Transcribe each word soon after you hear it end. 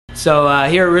So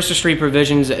here at Rooster Street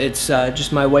Provisions, it's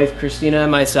just my wife Kristina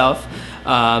and myself,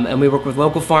 and we work with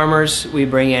local farmers. We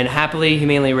bring in happily,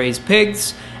 humanely raised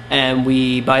pigs, and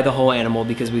we buy the whole animal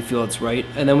because we feel it's right,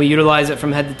 and then we utilize it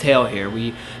from head to tail here.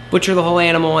 We butcher the whole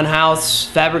animal in-house,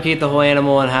 fabricate the whole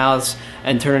animal in-house,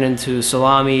 and turn it into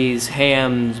salamis,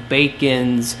 hams,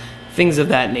 bacons, things of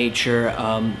that nature,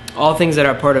 all things that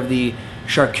are part of the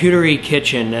charcuterie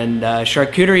kitchen. And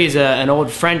charcuterie is an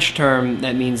old French term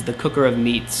that means the cooker of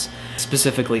meats,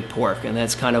 specifically pork, and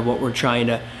that's kind of what we're trying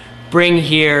to bring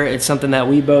here. It's something that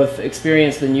we both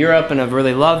experienced in Europe and have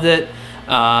really loved it,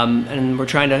 and we're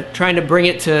trying to bring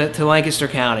it to Lancaster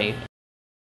County.